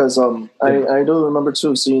do it because I do remember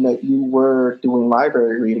too seeing that you were doing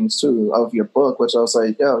library readings too of your book, which I was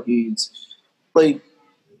like, he's like,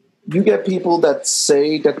 you get people that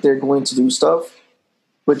say that they're going to do stuff,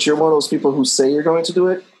 but you're one of those people who say you're going to do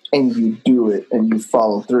it and you do it and you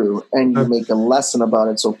follow through and you make a lesson about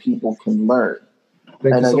it so people can learn.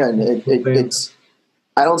 And again, it's,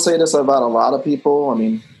 I don't say this about a lot of people. I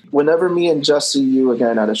mean, whenever me and Jess see you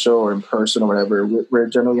again at a show or in person or whatever, we're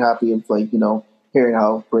generally happy of hearing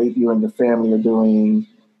how great you and your family are doing.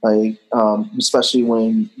 Like, especially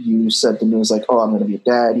when you said the news, like, oh, I'm going to be a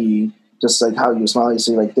daddy, just like how you smile, you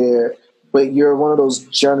see like there. But you're one of those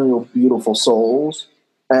general beautiful souls.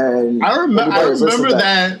 And I remember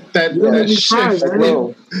that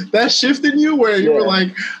shift in you where you were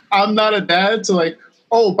like, I'm not a dad, to like,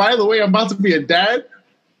 oh, by the way, I'm about to be a dad,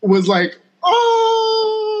 was like,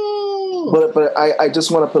 oh. But I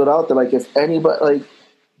just want to put it out there, like, if anybody, like,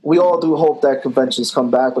 we all do hope that conventions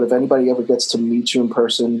come back, but if anybody ever gets to meet you in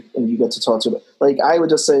person and you get to talk to them, like, I would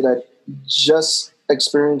just say that just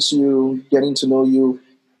experience you, getting to know you,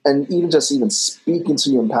 and even speaking to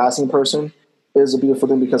you in passing person is a beautiful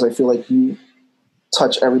thing because I feel like you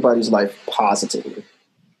touch everybody's life positively.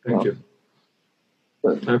 Thank you.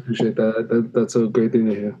 But I appreciate that. That's a great thing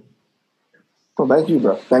to hear. Well, thank you,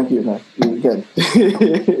 bro. Thank you, man. Again,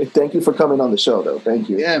 thank you for coming on the show, though. Thank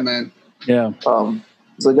you. Yeah, man. Yeah. So,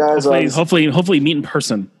 guys, hopefully meet in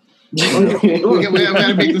person. we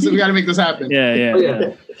gotta make this happen.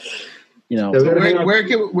 Yeah.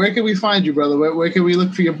 Where can we find you, brother? Where can we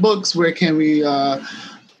look for your books? Where can we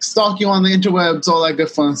stalk you on the interwebs? All that good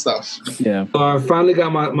fun stuff. Yeah. I finally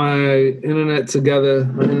got my internet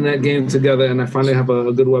game together, and I finally have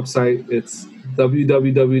a good website. It's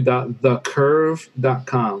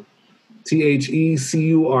www.thecurv.com.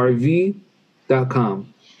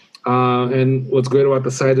 THECURV.com. And what's great about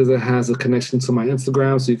the site is it has a connection to my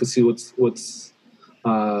Instagram, so you can see what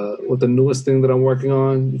the newest thing that I'm working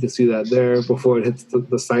on. You can see that there before it hits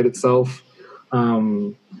the site itself.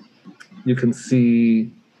 You can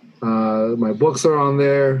see my books are on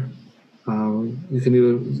there. You can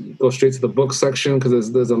either go straight to the book section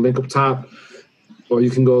because there's a link up top, or you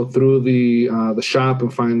can go through the shop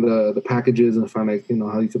and find the packages and find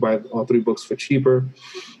how you can buy all 3 books for cheaper.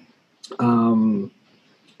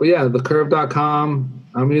 But yeah, thecurve.com.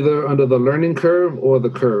 I'm either under the Learning Curve or the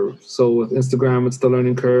Curve. So with Instagram, it's the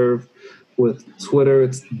Learning Curve. With Twitter,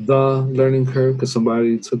 it's the Learning Curve because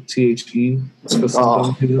somebody took THE.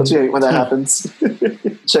 Oh, when that happens.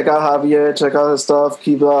 Check out Javier. Check out his stuff.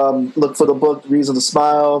 Keep look for the book, Reason to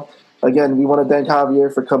Smile. Again, we want to thank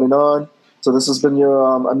Javier for coming on. So this has been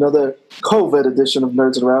your another COVID edition of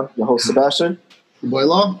Nerds Around. Your host, Sebastian. Your boy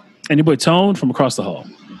Law. And your boy Tone from across the hall.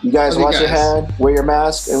 You guys wash your hand, wear your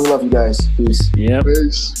mask, and we love you guys. Peace. Yep.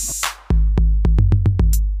 Peace.